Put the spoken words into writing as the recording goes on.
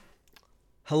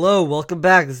Hello, welcome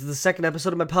back. This is the second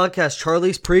episode of my podcast,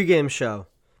 Charlie's Pregame Show.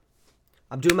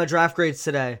 I'm doing my draft grades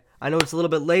today. I know it's a little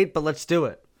bit late, but let's do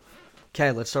it.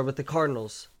 Okay, let's start with the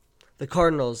Cardinals. The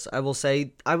Cardinals, I will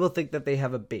think that they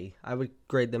have a B. I would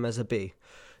grade them as a B.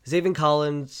 Zaven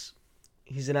Collins,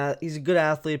 he's a good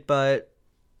athlete, but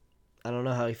I don't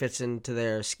know how he fits into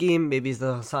their scheme. Maybe he's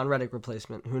the Hassan Reddick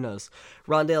replacement. Who knows?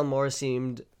 Rondale Moore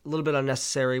seemed a little bit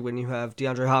unnecessary when you have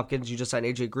DeAndre Hopkins. You just signed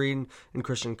AJ Green and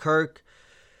Christian Kirk.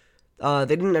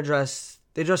 They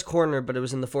addressed corner, but it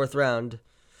was in the fourth round.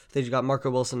 They got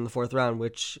Marco Wilson in the fourth round,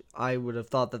 which I would have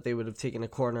thought that they would have taken a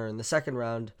corner in the second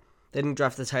round. They didn't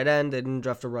draft a tight end. They didn't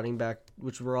draft a running back,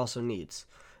 which were also needs.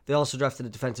 They also drafted a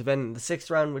defensive end in the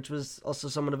sixth round, which was also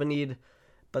somewhat of a need,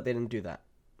 but they didn't do that.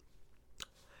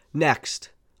 Next,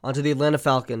 onto the Atlanta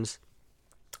Falcons.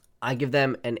 I give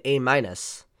them an A-.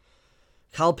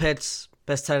 Kyle Pitts,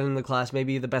 best tight end in the class,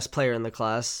 maybe the best player in the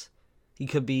class. He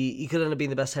could end up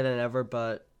being the best tight end ever,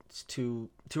 but it's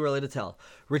too early to tell.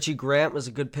 Richie Grant was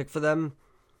a good pick for them,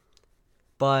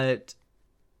 but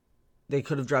they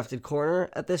could have drafted corner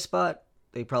at this spot.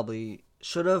 They probably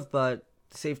should have, but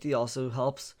safety also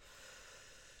helps.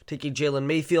 Taking Jalen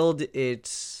Mayfield,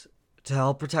 it's to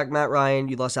help protect Matt Ryan.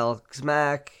 You lost Alex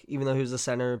Mack, even though he was a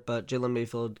center, but Jalen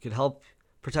Mayfield could help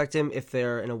protect him if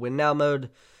they're in a win-now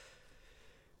mode.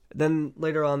 Then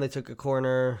later on, they took a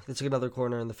corner. They took another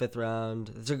corner in the fifth round.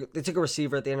 They took a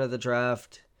receiver at the end of the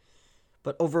draft.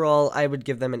 But overall, I would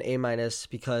give them an A-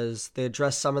 because they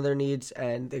addressed some of their needs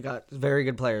and they got very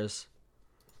good players.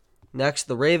 Next,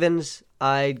 the Ravens,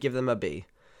 I'd give them a B.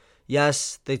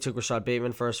 Yes, they took Rashad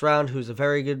Bateman first round, who's a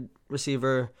very good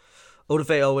receiver.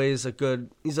 Odafe always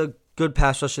he's a good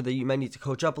pass rusher that you might need to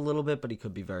coach up a little bit, but he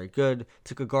could be very good.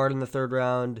 Took a guard in the third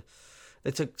round.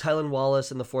 They took Tylan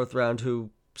Wallace in the fourth round, who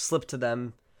slipped to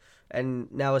them, and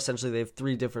now essentially they have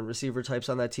three different receiver types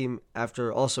on that team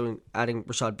after also adding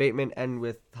Rashad Bateman and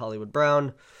with Hollywood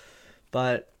Brown.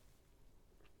 But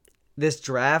this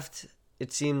draft,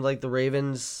 it seemed like the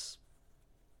Ravens,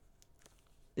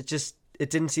 it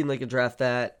didn't seem like a draft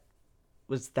that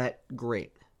was that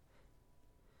great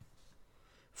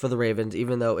for the Ravens,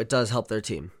 even though it does help their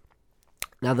team.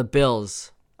 Now the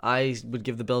Bills, I would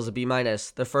give the Bills a B-.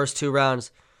 The first two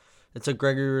rounds, it took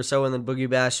Gregory Rousseau and then Boogie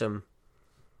Basham.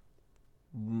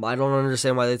 I don't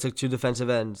understand why they took two defensive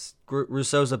ends.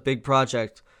 Rousseau's a big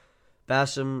project.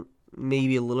 Basham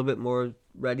maybe a little bit more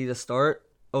ready to start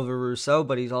over Rousseau,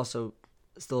 but he's also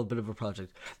still a bit of a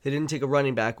project. They didn't take a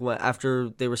running back after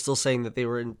they were still saying that they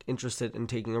were interested in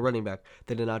taking a running back.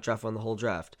 They did not draft one the whole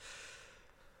draft.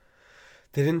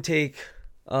 They didn't take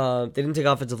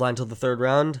offensive line until the third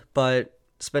round, but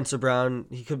Spencer Brown,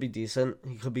 he could be decent.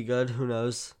 He could be good. Who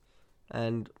knows?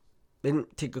 And they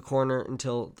didn't take a corner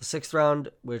until the sixth round,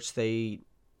 which they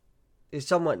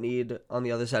somewhat need on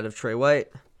the other side of Trey White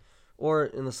or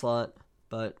in the slot,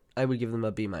 but I would give them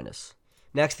a B-.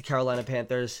 Next, the Carolina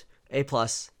Panthers, A+.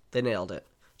 They nailed it.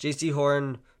 J.C.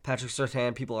 Horn, Patrick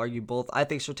Surtain, people argue both. I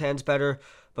think Surtain's better,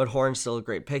 but Horn's still a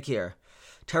great pick here.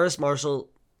 Terrace Marshall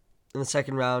in the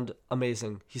second round,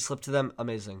 amazing. He slipped to them,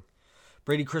 amazing.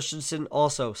 Brady Christensen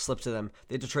also slipped to them.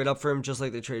 They had to trade up for him just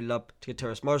like they traded up to get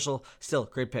Terrace Marshall. Still,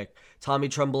 great pick. Tommy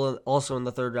Trumbull also in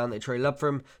the third round. They traded up for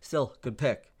him. Still, good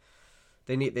pick.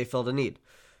 They filled a need.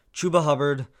 Chuba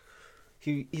Hubbard,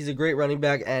 he's a great running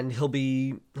back, and he'll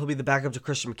be the backup to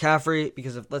Christian McCaffrey,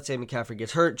 because if, let's say, McCaffrey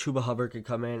gets hurt, Chuba Hubbard could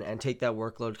come in and take that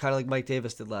workload, kind of like Mike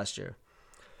Davis did last year.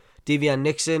 Davion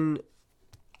Nixon,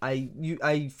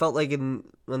 I felt like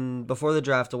when before the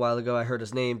draft a while ago, I heard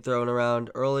his name thrown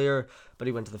around earlier, but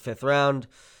he went to the fifth round.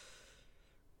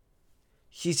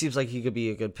 He seems like he could be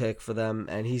a good pick for them,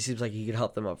 and he seems like he could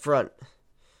help them up front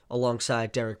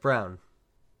alongside Derek Brown.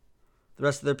 The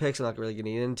rest of their picks I'm not really going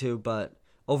to get into, but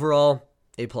overall,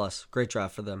 A+. Great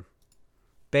draft for them.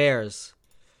 Bears.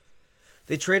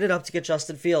 They traded up to get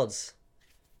Justin Fields,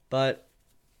 but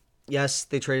yes,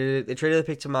 they traded the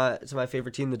pick to my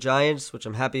favorite team, the Giants, which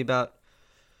I'm happy about.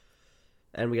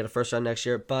 And we got a first round next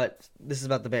year, but this is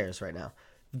about the Bears right now.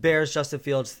 The Bears, Justin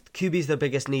Fields, QB's their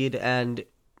biggest need, and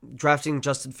drafting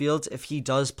Justin Fields, if he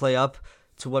does play up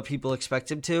to what people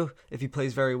expect him to, if he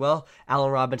plays very well,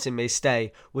 Allen Robinson may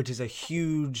stay, which is a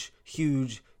huge,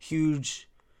 huge, huge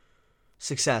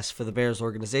success for the Bears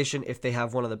organization if they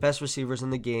have one of the best receivers in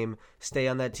the game stay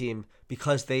on that team,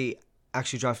 because they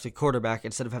actually drafted quarterback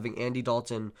instead of having Andy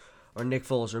Dalton or Nick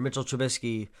Foles or Mitchell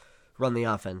Trubisky run the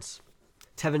offense.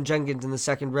 Tevin Jenkins in the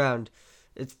second round,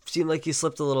 it seemed like he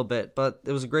slipped a little bit, but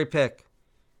it was a great pick.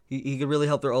 He could really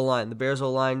help their O-line. The Bears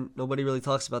O-line, nobody really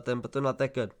talks about them, but they're not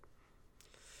that good.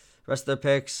 The rest of their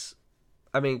picks,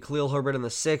 Khalil Herbert in the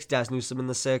 6th, Daz Newsome in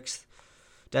the 6th,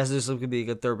 Dazz Newsome could be a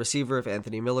good third receiver if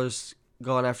Anthony Miller's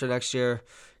gone after next year.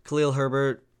 Khalil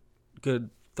Herbert, good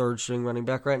third string running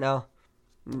back right now.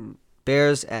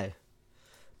 Bears, A.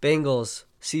 Bengals,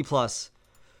 C+.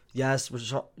 Yes,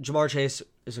 Ja'Marr Chase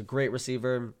is a great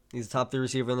receiver. He's a top 3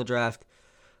 receiver in the draft.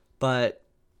 But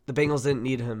the Bengals didn't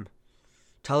need him.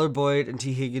 Tyler Boyd and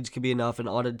T. Higgins could be enough, and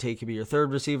Auden Tate could be your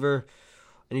third receiver.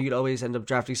 And you could always end up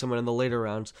drafting someone in the later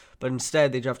rounds. But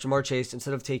instead, they draft Ja'Marr Chase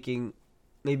instead of taking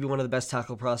maybe one of the best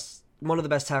tackle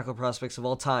prospects of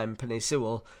all time, Penei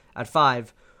Sewell, at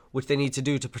 5, which they need to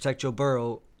do to protect Joe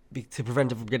Burrow to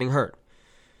prevent him from getting hurt.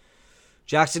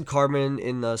 Jackson Carman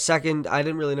in the second. I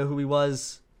didn't really know who he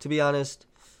was, to be honest,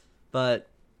 but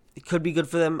it could be good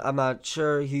for them. I'm not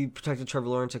sure. He protected Trevor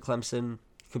Lawrence at Clemson.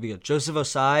 It could be good. Joseph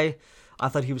Osai, I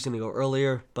thought he was going to go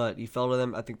earlier, but he fell to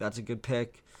them. I think that's a good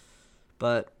pick.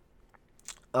 But,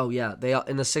 oh yeah, they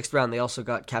in the 6th round, they also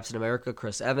got Captain America,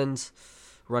 Chris Evans,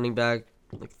 running back,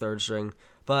 like third string.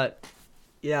 But,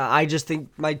 yeah, I just think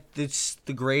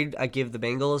the grade I give the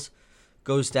Bengals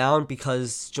goes down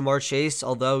because Ja'Marr Chase,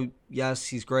 although yes,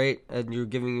 he's great, and you're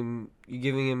giving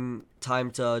him time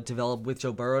to develop with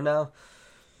Joe Burrow now,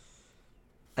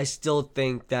 I still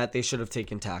think that they should have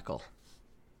taken tackle.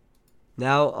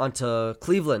 Now onto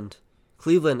Cleveland.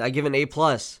 Cleveland, I give an A+.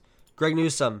 Greg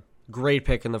Newsome, great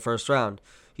pick in the 1st round.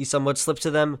 He somewhat slipped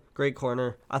to them, great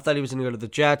corner. I thought he was going to go to the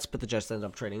Jets, but the Jets ended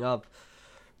up trading up.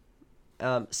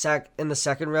 In the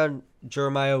 2nd round,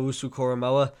 Jeremiah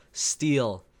Owusu-Koramoah,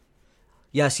 steal.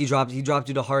 Yes, he dropped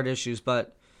due to heart issues,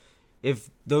 but if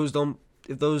those don't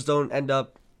end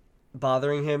up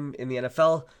bothering him in the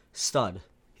NFL, stud.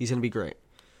 He's going to be great.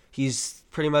 He's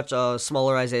pretty much a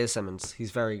smaller Isaiah Simmons.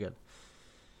 He's very good.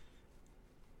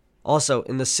 Also,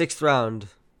 in the 6th round,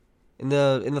 in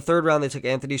the 3rd round, they took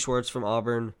Anthony Schwartz from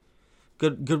Auburn.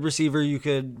 Good receiver.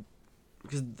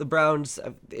 Because the Browns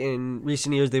in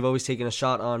recent years, they've always taken a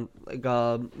shot on like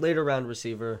a later round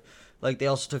receiver. Like they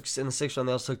also took in the 6th round,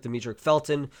 they also took Demetric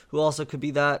Felton, who also could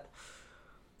be that.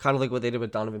 Kind of like what they did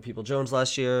with Donovan Peoples-Jones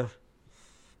last year.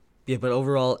 Yeah, but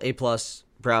overall, A+,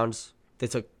 Browns.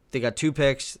 They got 2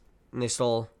 picks and they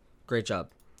stole. Great job.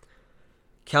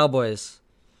 Cowboys.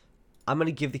 I'm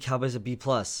gonna give the Cowboys a B+.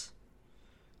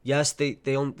 Yes, they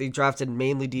drafted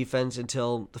mainly defense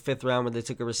until the 5th round when they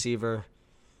took a receiver,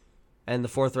 and the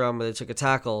 4th round when they took a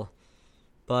tackle,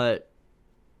 but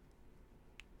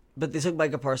they took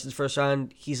Micah Parsons 1st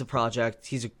round. He's a project.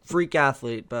 He's a freak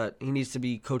athlete, but he needs to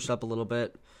be coached up a little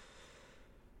bit.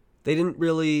 They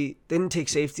didn't take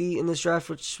safety in this draft,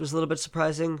 which was a little bit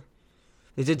surprising.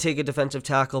 They did take a defensive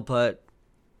tackle, but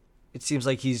it seems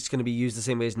like he's going to be used the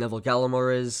same way as Neville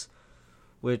Gallimore is,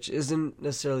 which isn't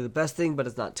necessarily the best thing, but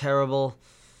it's not terrible.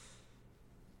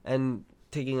 And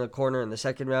taking a corner in the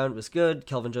 2nd round was good.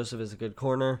 Kelvin Joseph is a good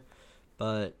corner,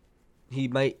 but he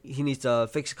needs to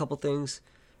fix a couple things.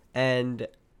 And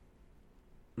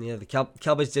yeah, the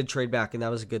Cowboys did trade back, and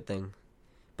that was a good thing.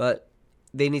 But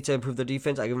they need to improve their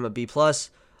defense. I give them a B+.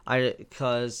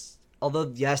 Because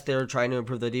although, yes, they're trying to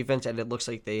improve their defense, and it looks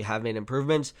like they have made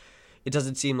improvements, it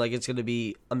doesn't seem like it's going to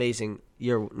be amazing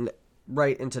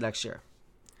right into next year.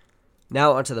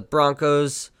 Now onto the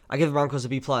Broncos. I give the Broncos a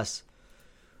B+.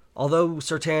 Although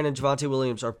Surtain and Javonte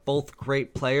Williams are both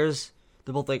great players,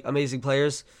 they're both like amazing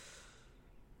players,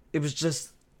 it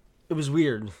was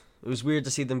weird. It was weird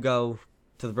to see them go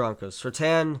to the Broncos.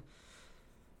 Surtain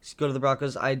go to the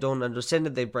Broncos. I don't understand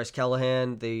it. They have Bryce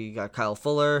Callahan. They got Kyle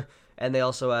Fuller. And they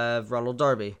also have Ronald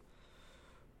Darby.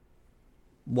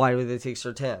 Why would they take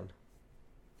Surtain?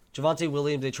 Javonte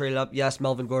Williams, they traded up. Yes,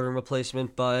 Melvin Gordon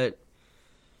replacement, but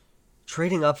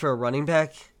trading up for a running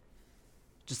back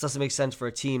just doesn't make sense for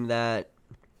a team that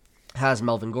has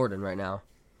Melvin Gordon right now.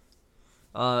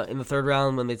 In the 3rd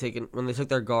round, when they took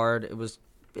their guard, when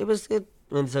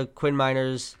they took Quinn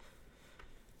Miners,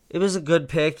 it was a good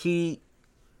pick.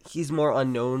 He's more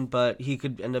unknown, but he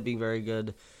could end up being very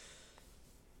good.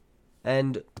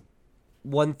 And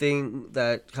one thing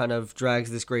that kind of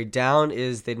drags this grade down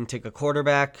is they didn't take a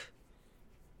quarterback.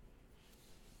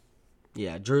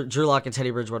 Yeah, Drew Lock and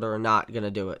Teddy Bridgewater are not going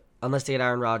to do it. Unless they get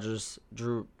Aaron Rodgers.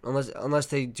 Unless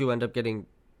they do end up getting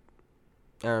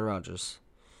Aaron Rodgers.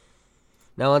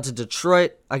 Now on to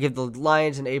Detroit. I give the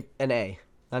Lions an A.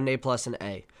 Not an A+, an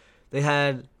A. They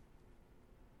had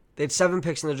 7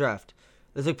 picks in the draft.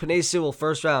 They took Penei Sewell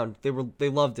 1st round. They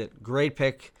loved it. Great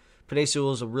pick. Penei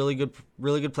Sewell is a really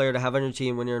good player to have on your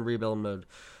team when you're in rebuild mode.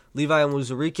 Levi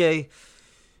Onwuzurike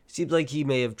seems like he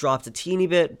may have dropped a teeny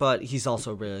bit, but he's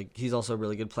also a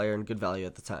really good player and good value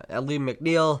at the time. Liam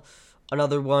McNeil,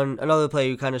 another player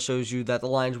who kind of shows you that the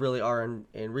Lions really are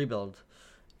in rebuild.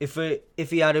 Ifeatu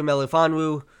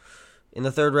Melifonwu, in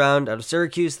the third round out of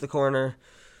Syracuse, the corner.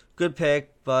 Good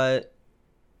pick, but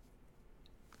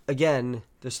again,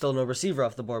 there's still no receiver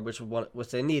off the board,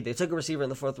 which they need. They took a receiver in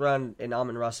the fourth round in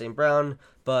Amon-Ra St. Brown,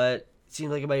 but it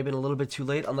seemed like it might have been a little bit too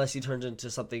late unless he turns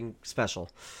into something special.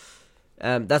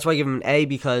 That's why I give him an A,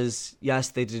 because yes,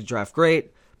 they did draft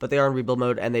great, but they are in rebuild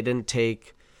mode, and they didn't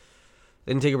take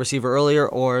a receiver earlier,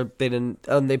 or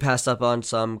they passed up on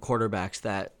some quarterbacks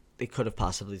that they could have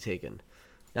possibly taken.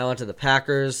 Now onto the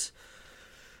Packers.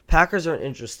 Packers are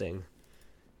interesting.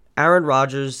 Aaron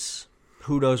Rodgers,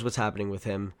 who knows what's happening with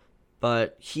him,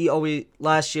 but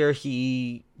last year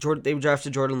they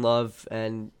drafted Jordan Love,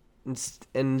 and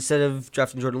instead of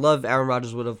drafting Jordan Love, Aaron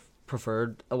Rodgers would have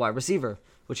preferred a wide receiver,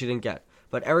 which he didn't get.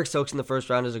 But Eric Stokes in the first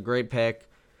round is a great pick.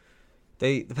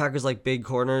 The Packers like big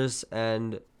corners,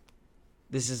 and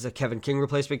this is a Kevin King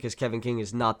replacement because Kevin King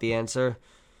is not the answer.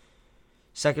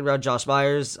 Second round, Josh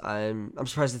Myers. I'm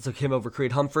surprised they took him over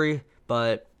Creed Humphrey,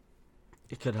 but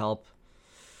it could help.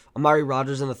 Amari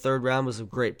Rodgers in the third round was a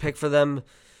great pick for them,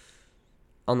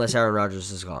 unless Aaron Rodgers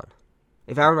is gone.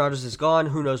 If Aaron Rodgers is gone,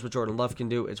 who knows what Jordan Love can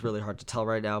do? It's really hard to tell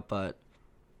right now, but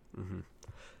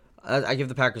I give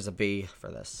the Packers a B for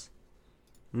this.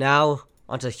 Now,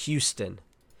 onto Houston.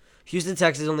 Houston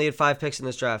Texans only had 5 picks in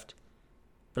this draft,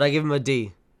 but I give them a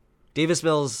D. Davis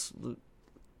Mills,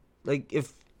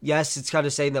 yes, it's kind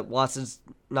of saying that Watson's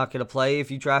not going to play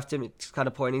if you draft him. It's kind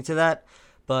of pointing to that,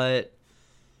 but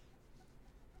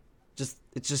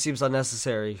it just seems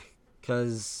unnecessary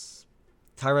because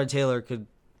Tyrod Taylor could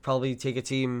probably tank a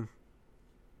team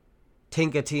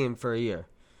for a year.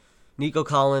 Nico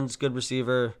Collins, good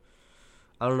receiver.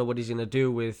 I don't know what he's going to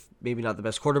do with maybe not the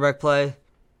best quarterback play.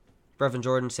 Brevin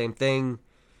Jordan, same thing.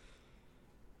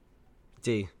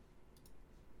 D.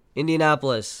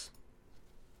 Indianapolis,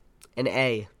 an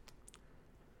A.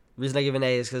 The reason I give an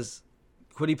A is because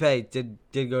Kwity Paye did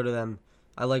go to them.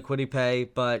 I like Kwity Paye,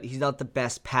 but he's not the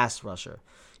best pass rusher.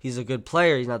 He's a good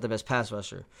player. He's not the best pass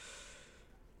rusher.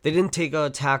 They didn't take a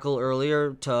tackle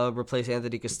earlier to replace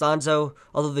Anthony Costanzo,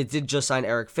 although they did just sign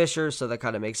Eric Fisher, so that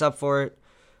kind of makes up for it.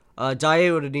 Daye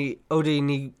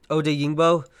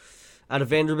Odeyingbo out of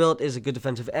Vanderbilt is a good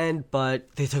defensive end,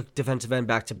 but they took defensive end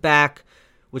back-to-back,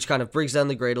 which kind of brings down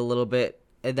the grade a little bit,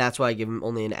 and that's why I give him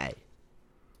only an A.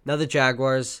 Now the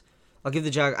Jaguars. I give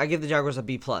the Jaguars a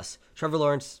B+. Trevor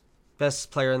Lawrence,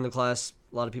 best player in the class,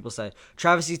 a lot of people say.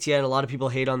 Travis Etienne, a lot of people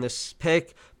hate on this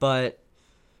pick, but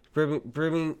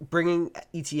bringing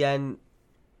Etienne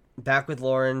back with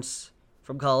Lawrence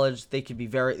from college, they could be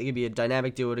a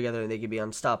dynamic duo together, and they could be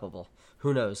unstoppable.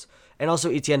 Who knows? And also,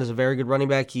 Etienne is a very good running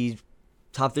back. He's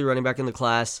top 3 running back in the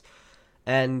class.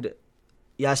 And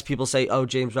yes, people say, oh,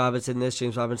 James Robinson this,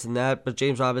 James Robinson that, but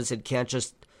James Robinson can't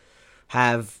just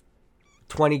have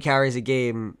 20 carries a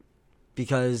game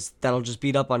because that'll just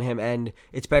beat up on him, and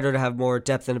it's better to have more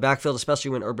depth in the backfield,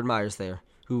 especially when Urban Meyer's there,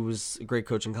 who was a great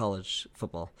coach in college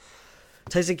football.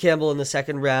 Tyson Campbell in the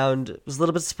second round. Was a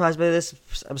little bit surprised by this.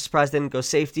 I'm surprised they didn't go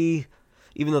safety,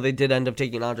 even though they did end up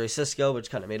taking Andre Cisco,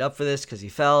 which kind of made up for this because he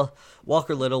fell.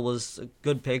 Walker Little was a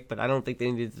good pick, but I don't think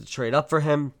they needed to trade up for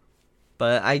him.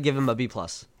 But I give him a B+.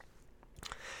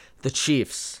 The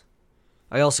Chiefs.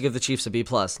 I also give the Chiefs a B+.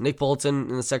 Nick Bolton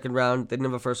in the second round. They didn't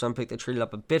have a first round pick. They traded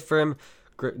up a bit for him.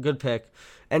 Good pick.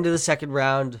 End of the second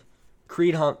round.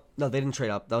 No, they didn't trade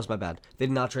up. That was my bad. They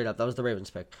did not trade up. That was the Ravens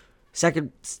pick.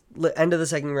 End of the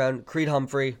second round. Creed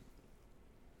Humphrey.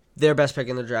 Their best pick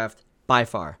in the draft by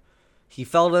far. He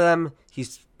fell to them.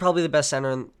 He's probably the best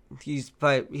center. He's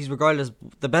regarded as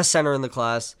the best center in the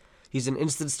class. He's an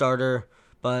instant starter,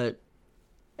 and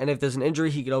if there's an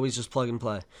injury, he could always just plug and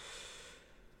play.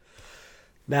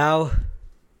 Now,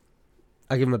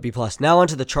 I give him a B+. Now on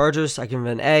to the Chargers. I give him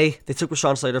an A. They took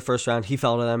Rashawn Slater first round. He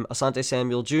fell to them. Asante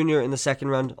Samuel Jr. in the second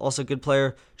round. Also a good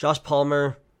player. Josh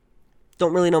Palmer.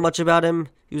 Don't really know much about him.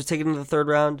 He was taken in the third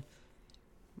round.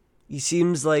 He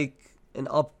seems like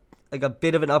a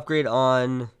bit of an upgrade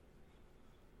on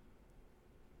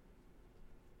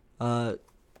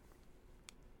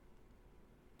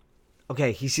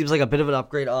he seems like a bit of an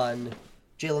upgrade on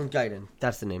Jalen Guyton.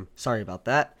 That's the name. Sorry about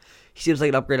that. He seems like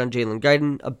an upgrade on Jalen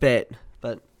Guyton a bit,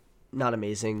 but not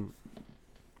amazing.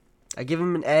 I give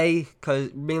him an A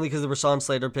mainly because the Rashawn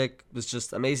Slater pick was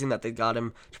just amazing that they got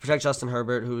him to protect Justin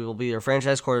Herbert, who will be their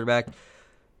franchise quarterback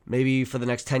maybe for the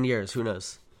next 10 years. Who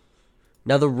knows?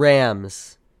 Now the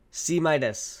Rams. C-.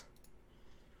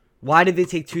 Why did they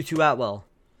take Tutu Atwell?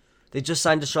 They just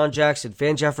signed Deshaun Jackson,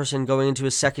 Van Jefferson going into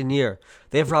his second year.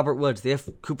 They have Robert Woods. They have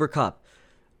Cooper Kupp.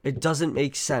 It doesn't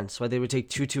make sense why they would take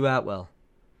Tutu Atwell.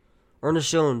 Ernest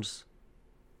Jones.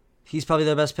 He's probably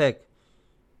their best pick.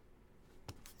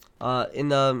 In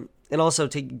the and also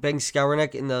take Ben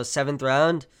Skowronek in the 7th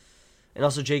round, and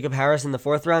also Jacob Harris in the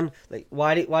 4th round. Like,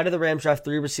 why do the Rams draft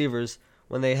 3 receivers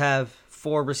when they have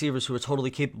 4 receivers who are totally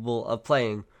capable of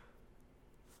playing?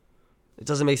 It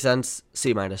doesn't make sense.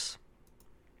 C-. Now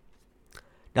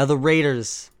the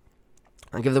Raiders.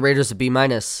 I give the Raiders a B-.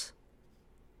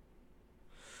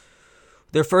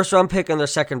 Their first round pick and their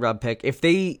second round pick. If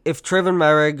Trevon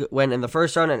Moehrig went in the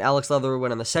first round and Alex Leatherwood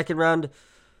went in the second round,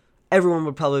 everyone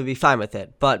would probably be fine with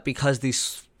it. But because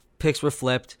these picks were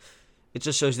flipped, it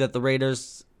just shows you that the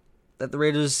Raiders,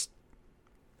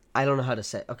 I don't know how to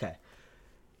say it. Okay.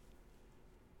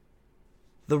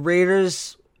 The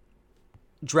Raiders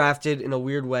drafted in a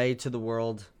weird way to the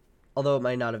world, although it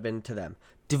might not have been to them.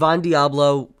 Devon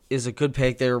Diablo is a good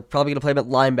pick. They're probably going to play him at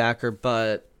linebacker,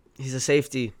 but he's a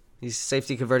safety. He's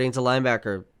safety converting into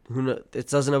linebacker. It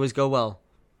doesn't always go well.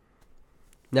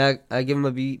 Now, I give him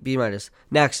a B-.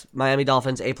 Next, Miami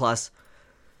Dolphins, A+.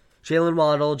 Jalen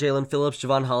Waddle, Jalen Phillips,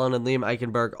 Javon Holland, and Liam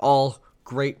Eichenberg, all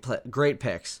great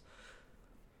picks.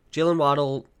 Jalen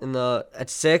Waddle at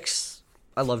 6.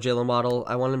 I love Jalen Waddle.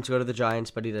 I wanted him to go to the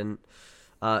Giants, but he didn't.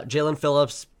 Jalen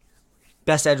Phillips,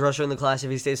 best edge rusher in the class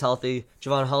if he stays healthy.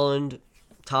 Javon Holland,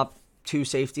 top 2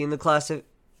 safety in the class.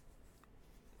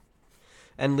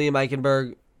 And Liam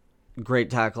Eichenberg, great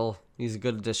tackle. He's a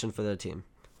good addition for their team.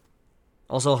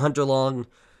 Also, Hunter Long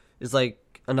is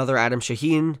like another Adam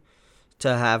Shaheen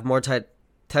to have more tight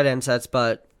end sets,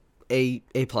 but A+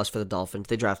 for the Dolphins.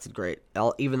 They drafted great.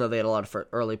 Even though they had a lot of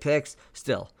early picks,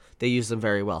 still, they used them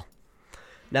very well.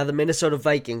 Now the Minnesota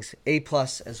Vikings, A+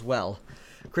 as well.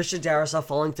 Christian Darrisaw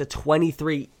falling to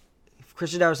 23.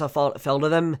 Christian Darrisaw fell to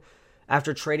them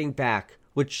after trading back,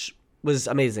 which was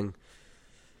amazing.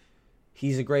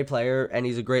 He's a great player, and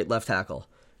he's a great left tackle.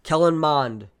 Kellen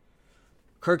Mond.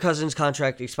 Kirk Cousins'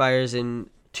 contract expires in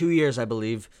 2 years, I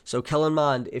believe. So Kellen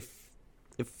Mond, if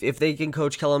they can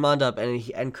coach Kellen Mond up,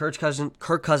 and Kirk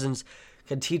Cousins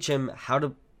can teach him how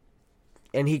to,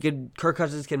 and Kirk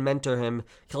Cousins can mentor him,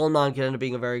 Kellen Mond can end up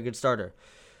being a very good starter.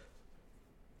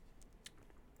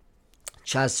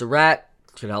 Chaz Surratt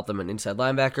could help them an inside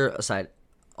linebacker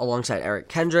alongside Eric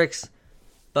Kendricks,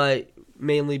 but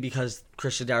mainly because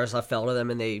Christian Darrisaw fell to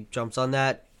them and they jumped on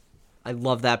that. I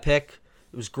love that pick.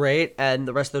 It was great, and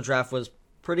the rest of the draft was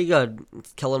pretty good.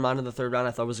 Kellen Mond in the 3rd round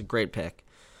I thought was a great pick.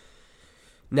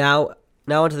 Now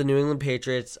onto the New England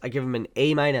Patriots. I give him an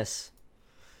A-.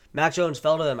 Mac Jones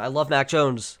fell to them. I love Mac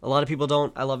Jones. A lot of people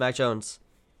don't. I love Mac Jones.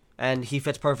 And he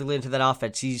fits perfectly into that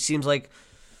offense. He seems like,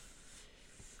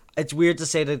 it's weird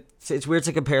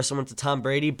to compare someone to Tom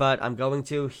Brady, but I'm going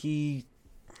to. He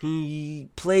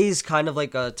plays kind of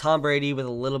like a Tom Brady with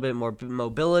a little bit more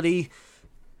mobility.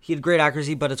 He had great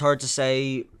accuracy, but it's hard to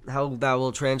say how that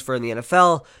will transfer in the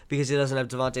NFL because he doesn't have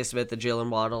Devontae Smith and Jalen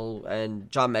Waddle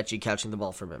and John Mechie catching the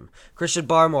ball from him. Christian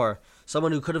Barmore,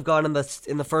 someone who could have gone in the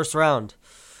 1st round.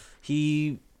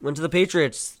 He went to the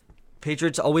Patriots.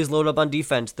 Patriots always load up on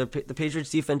defense. The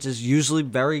Patriots defense is usually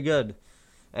very good,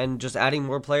 and just adding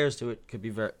more players to it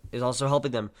is also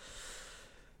helping them.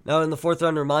 Now in the 4th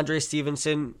round, Ramondre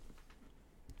Stevenson.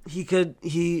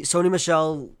 Sony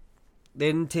Michel. They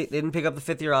didn't pick up the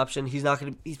 5th-year option. He's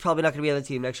probably not gonna be on the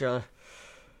team next year.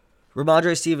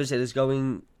 Ramondre Stevenson is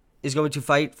going to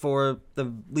fight for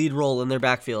the lead role in their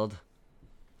backfield,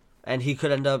 and he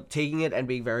could end up taking it and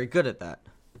being very good at that.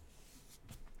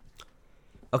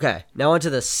 Okay, now onto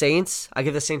the Saints. I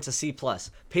give the Saints a C+.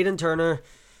 Peyton Turner,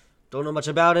 don't know much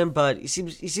about him, but he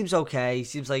seems okay. He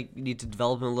seems like you need to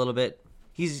develop him a little bit.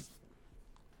 He's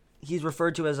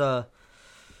referred to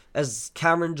as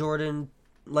Cameron Jordan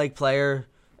like player,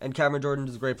 and Cameron Jordan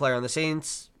is a great player on the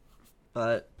Saints.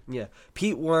 But yeah,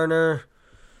 Pete Werner,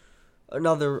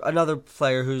 another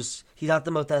player he's not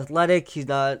the most athletic, he's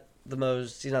not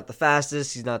the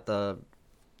fastest, I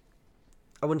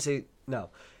wouldn't say no,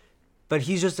 but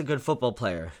he's just a good football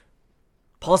player.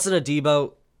 Paulson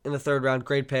Adebo in the 3rd round,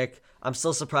 great pick. I'm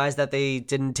still surprised that they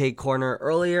didn't take corner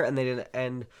earlier,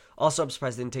 and also I'm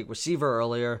surprised they didn't take receiver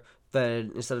earlier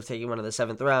instead of taking one in the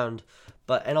 7th round.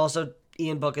 And also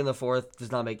Ian Book in the 4th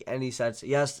does not make any sense.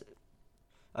 Yes,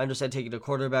 I understand taking a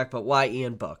quarterback, but why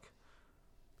Ian Book?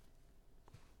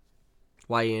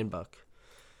 Why Ian Book?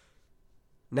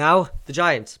 Now, the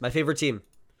Giants, my favorite team.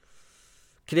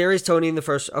 Kadarius Toney in the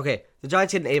first. Okay, the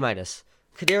Giants get an A-.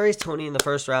 Kadarius Toney in the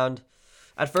 1st round.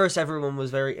 At first, everyone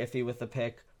was very iffy with the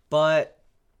pick, but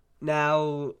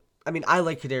now, I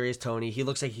like Kadarius Toney. He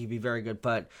looks like he'd be very good,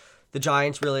 but the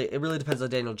Giants it really depends on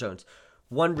Daniel Jones.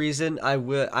 One reason I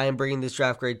am bringing this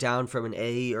draft grade down from an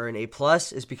A or an A+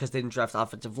 is because they didn't draft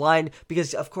offensive line,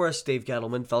 because, of course, Dave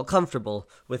Gettleman felt comfortable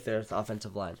with their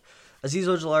offensive line. Azeez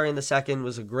Ojulari in the second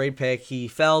was a great pick. He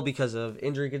fell because of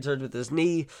injury concerns with his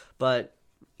knee, but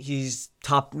he's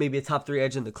maybe a top 3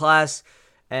 edge in the class,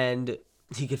 and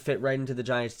he could fit right into the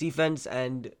Giants' defense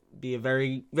and be a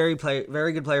very good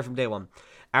player from day one.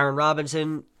 Aaron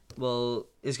Robinson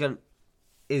is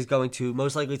going to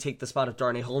most likely take the spot of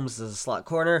Darnay Holmes as a slot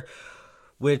corner,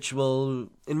 which will,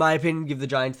 in my opinion, give the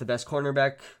Giants the best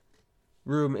cornerback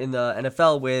room in the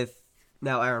NFL with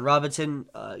now Aaron Robinson.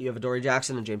 You have Adoree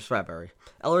Jackson and James Bradbury.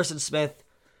 Ellerson Smith,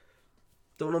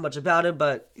 don't know much about him,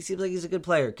 but he seems like he's a good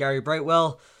player. Gary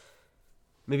Brightwell,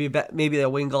 maybe a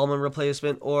Wayne Gallman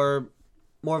replacement or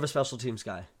more of a special teams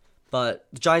guy. But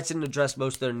the Giants didn't address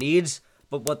most of their needs.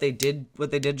 But what they did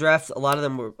draft, a lot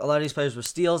of these players were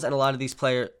steals, and a lot of these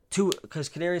because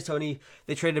Kadarius Toney,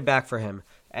 they traded back for him,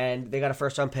 and they got a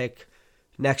first-round pick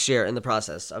next year in the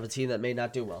process of a team that may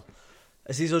not do well.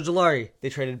 Azeez Ojulari, they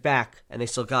traded back, and they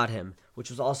still got him, which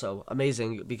was also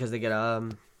amazing because they get a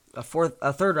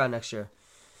third round next year,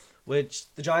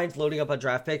 which the Giants loading up on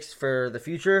draft picks for the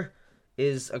future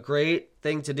is a great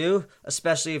thing to do,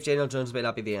 especially if Daniel Jones may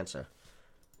not be the answer.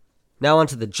 Now on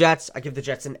to the Jets. I give the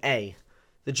Jets an A.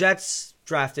 The Jets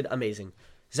drafted amazing.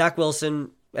 Zach Wilson,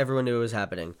 everyone knew it was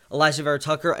happening. Elijah Vera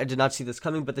Tucker, I did not see this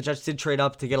coming, but the Jets did trade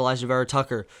up to get Elijah Vera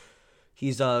Tucker.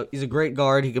 He's a great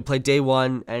guard. He could play day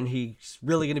one, and he's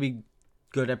really going to be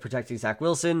good at protecting Zach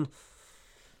Wilson,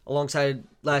 alongside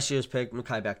last year's pick,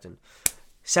 Mekhi Becton.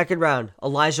 Second round,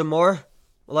 Elijah Moore.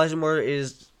 Elijah Moore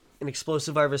is an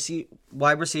explosive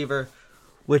wide receiver,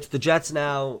 which the Jets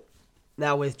now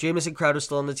with Jamison Crowder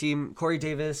still on the team, Corey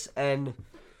Davis, and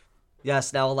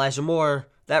yes, now Elijah Moore,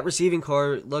 that receiving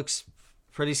core looks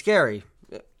pretty scary.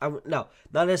 No,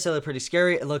 not necessarily pretty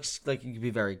scary. It looks like it could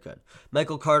be very good.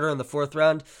 Michael Carter in the 4th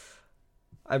round.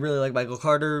 I really like Michael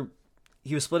Carter.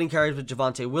 He was splitting carries with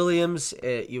Javonte Williams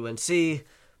at UNC,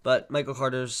 but Michael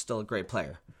Carter is still a great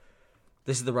player.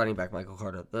 This is the running back, Michael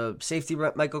Carter. The safety,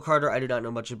 Michael Carter, I do not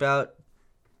know much about.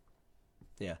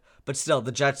 Yeah, but still,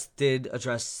 the Jets did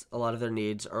address a lot of their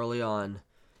needs early on,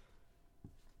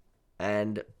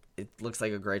 and it looks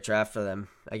like a great draft for them.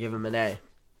 I give them an A.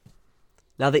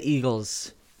 Now the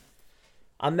Eagles.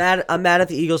 I'm mad at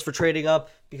the Eagles for trading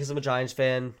up because I'm a Giants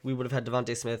fan. We would have had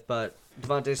Devontae Smith, but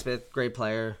Devontae Smith, great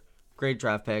player, great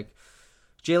draft pick.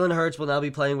 Jalen Hurts will now be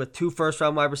playing with 2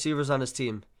 first-round wide receivers on his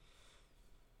team.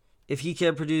 If he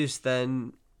can't produce,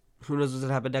 then who knows what's going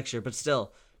to happen next year. But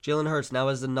still, Jalen Hurts now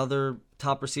has another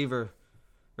top receiver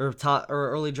or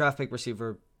early draft pick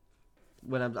receiver.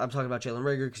 When I'm talking about Jalen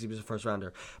Reagor because he was a first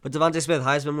rounder. But Devontae Smith,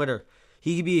 Heisman winner.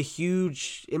 He could be a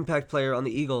huge impact player on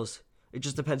the Eagles. It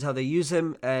just depends how they use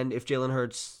him and if Jalen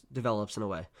Hurts develops in a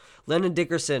way. Landon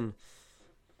Dickerson,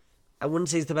 I wouldn't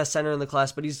say he's the best center in the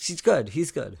class, but he's good.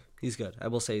 He's good. I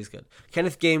will say he's good.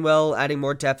 Kenneth Gainwell, adding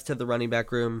more depth to the running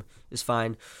back room is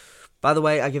fine. By the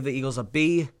way, I give the Eagles a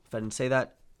B, if I didn't say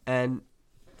that. And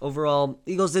overall,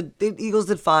 Eagles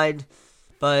did fine,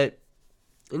 but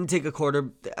didn't take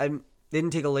they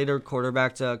didn't take a later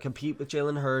quarterback to compete with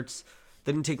Jalen Hurts.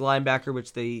 They didn't take linebacker,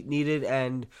 which they needed,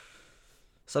 and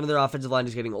some of their offensive line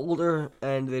is getting older,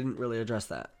 and they didn't really address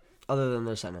that, other than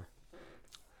their center.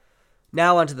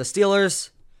 Now on to the Steelers.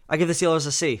 I give the Steelers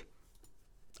a C.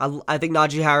 I think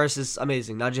Najee Harris is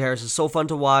amazing. Najee Harris is so fun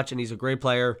to watch, and he's a great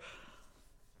player.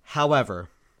 However,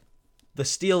 the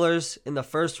Steelers in the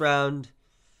first round,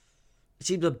 it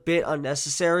seems a bit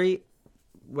unnecessary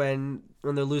when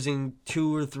they're losing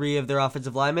 2 or 3 of their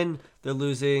offensive linemen. They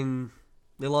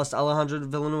lost Alejandro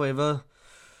Villanueva.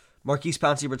 Marquise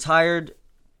Pouncey retired.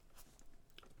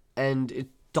 And it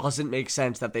doesn't make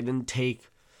sense that they didn't take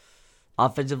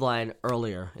offensive line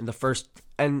earlier in the first,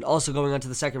 and also going on to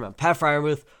the second round. Pat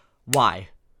Freiermuth, why?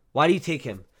 Why do you take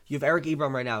him? You have Eric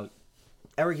Ebron right now.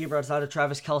 Eric Ebron's not a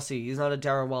Travis Kelce. He's not a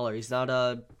Darren Waller. He's not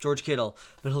a George Kittle.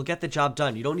 But he'll get the job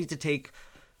done. You don't need to take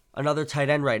another tight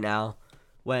end right now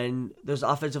when there's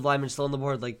offensive linemen still on the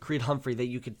board like Creed Humphrey that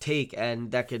you could take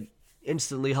and that could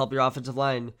instantly help your offensive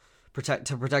line protect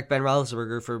Ben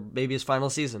Roethlisberger for maybe his final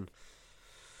season.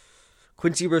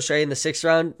 Quincy Roche in the 6th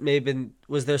round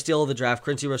was their steal of the draft.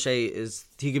 Quincy Roche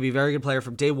he could be a very good player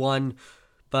from day one,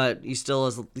 but he still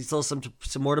has some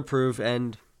more to prove,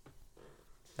 and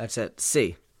that's it.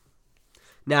 C.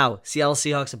 Now, Seattle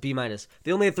Seahawks a B-.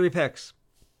 They only had 3 picks.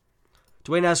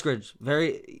 Dwayne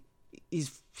Eskridge,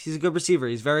 he's a good receiver.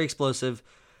 He's very explosive,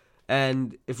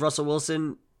 and if Russell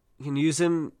Wilson can use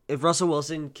him, if Russell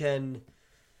Wilson can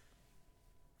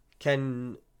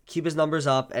keep his numbers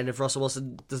up, and if Russell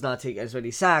Wilson does not take as many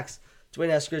sacks, Dwayne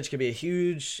Eskridge can be a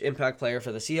huge impact player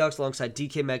for the Seahawks alongside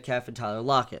DK Metcalf and Tyler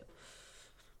Lockett.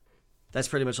 That's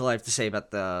pretty much all I have to say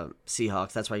about the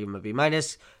Seahawks. That's why I give them a B-,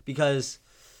 because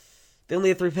They only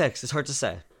have 3 picks. It's hard to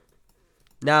say.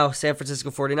 Now, San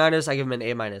Francisco 49ers, I give them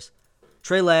an A-.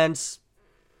 Trey Lance,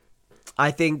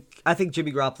 I think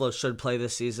Jimmy Garoppolo should play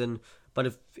this season,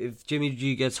 but if Jimmy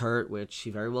G gets hurt, which he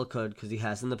very well could because he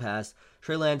has in the past,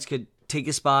 Trey Lance could take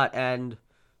his spot and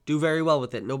do very well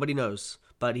with it. Nobody knows,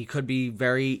 but he could be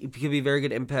very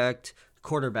good impact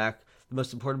quarterback, the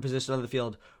most important position on the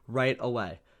field right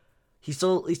away. He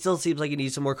still seems like he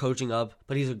needs some more coaching up,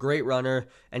 but he's a great runner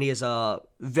and he has a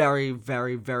very,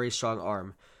 very, very strong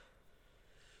arm.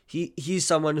 He's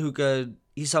someone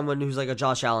who's like a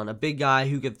Josh Allen, a big guy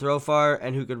who could throw far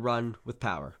and who could run with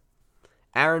power.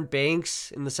 Aaron Banks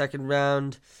in the second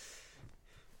round.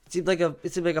 It seemed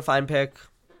like a fine pick.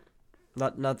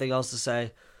 Nothing else to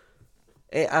say.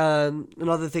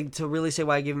 Another thing to really say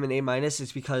why I give him an A-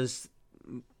 is because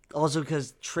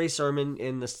Trey Sermon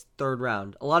in the third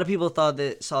round. A lot of people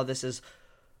saw this as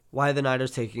why the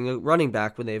Niners taking a running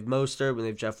back when they have Mostert, when they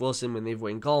have Jeff Wilson, when they have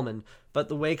Wayne Gallman. But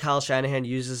the way Kyle Shanahan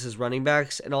uses his running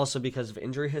backs, and also because of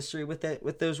injury history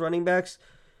with those running backs,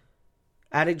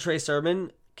 adding Trey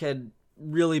Sermon can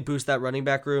really boost that running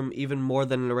back room even more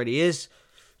than it already is.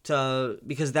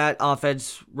 Because that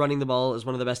offense running the ball is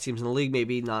one of the best teams in the league,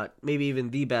 maybe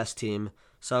even the best team.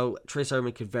 So Trey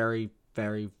Sermon could very,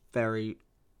 very, very,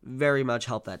 very much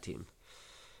help that team.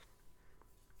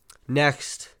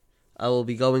 Next, I will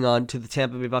be going on to the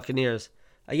Tampa Bay Buccaneers.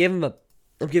 I'm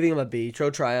giving him a B. Joe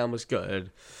Tryon was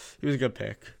good. He was a good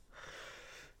pick.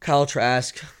 Kyle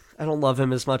Trask, I don't love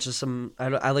him as much as some.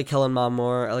 I like Kellen Mond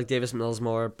more. I like Davis Mills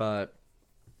more, but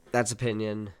that's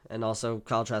opinion. And also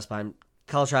Kyle Trask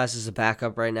is a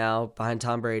backup right now behind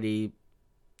Tom Brady.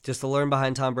 Just to learn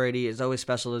behind Tom Brady, it's always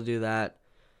special to do that.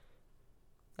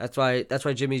 That's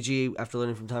why Jimmy G, after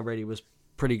learning from Tom Brady, was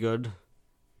pretty good.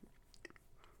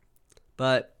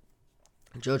 But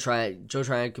Joe Tryon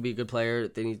could be a good player.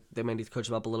 They might need to coach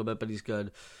him up a little bit, but he's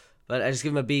good. But I just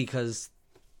give him a B because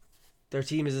their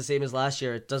team is the same as last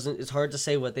year. It's hard to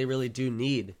say what they really do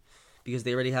need because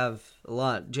they already have a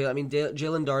lot. Jalen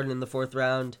Darden in the 4th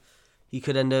round, he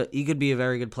could be a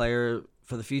very good player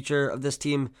for the future of this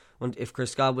team if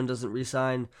Chris Godwin doesn't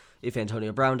re-sign, if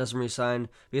Antonio Brown doesn't re-sign,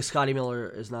 because Scotty Miller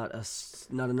is not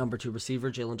a number 2 receiver.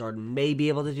 Jalen Darden may be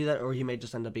able to do that, or he may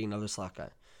just end up being another slot guy.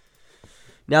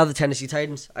 Now the Tennessee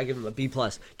Titans, I give him a B+.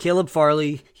 Caleb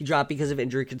Farley, he dropped because of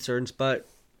injury concerns, but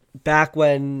back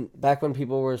when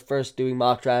people were first doing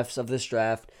mock drafts of this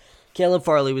draft, Caleb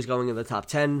Farley was going in the top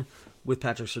 10 with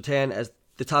Patrick Surtain as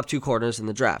the top 2 corners in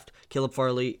the draft. Caleb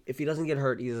Farley, if he doesn't get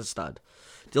hurt, he's a stud.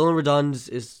 Dylan Redund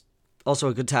is also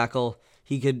a good tackle.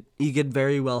 He could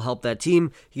very well help that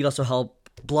team. He could also help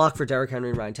block for Derrick Henry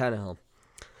and Ryan Tannehill.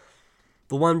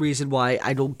 The one reason why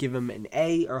I don't give him an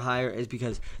A or higher is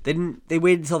because they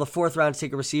waited until the 4th round to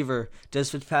take a receiver, Des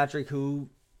Fitzpatrick,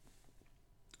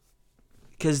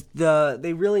 because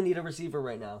they really need a receiver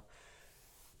right now.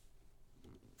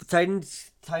 The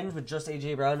Titans with just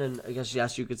A.J. Brown, and I guess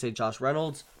yes, you could say Josh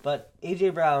Reynolds, but A.J.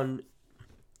 Brown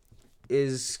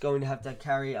is going to have to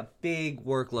carry a big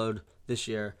workload this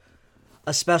year,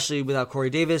 especially without Corey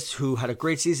Davis, who had a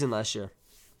great season last year.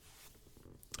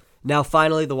 Now,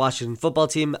 finally, the Washington football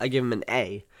team, I give them an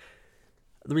A.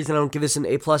 The reason I don't give this an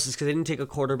A+ is because they didn't take a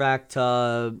quarterback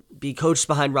to be coached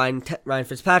behind Ryan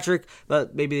Fitzpatrick,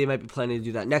 but maybe they might be planning to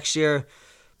do that next year.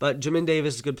 But Jamin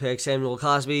Davis is a good pick. Samuel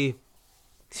Cosby,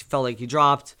 felt like he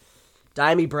dropped.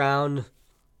 Dyami Brown,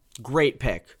 great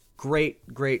pick. Great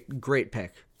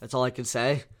pick. That's all I can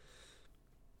say.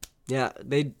 Yeah,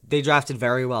 they drafted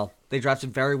very well.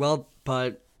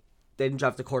 But they didn't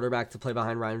draft a quarterback to play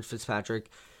behind Ryan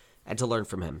Fitzpatrick and to learn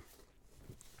from him.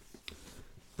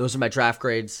 Those are my draft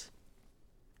grades.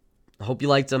 I hope you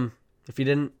liked them. If you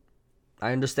didn't,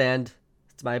 I understand.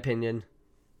 It's my opinion.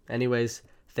 Anyways,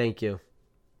 thank you.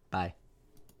 Bye.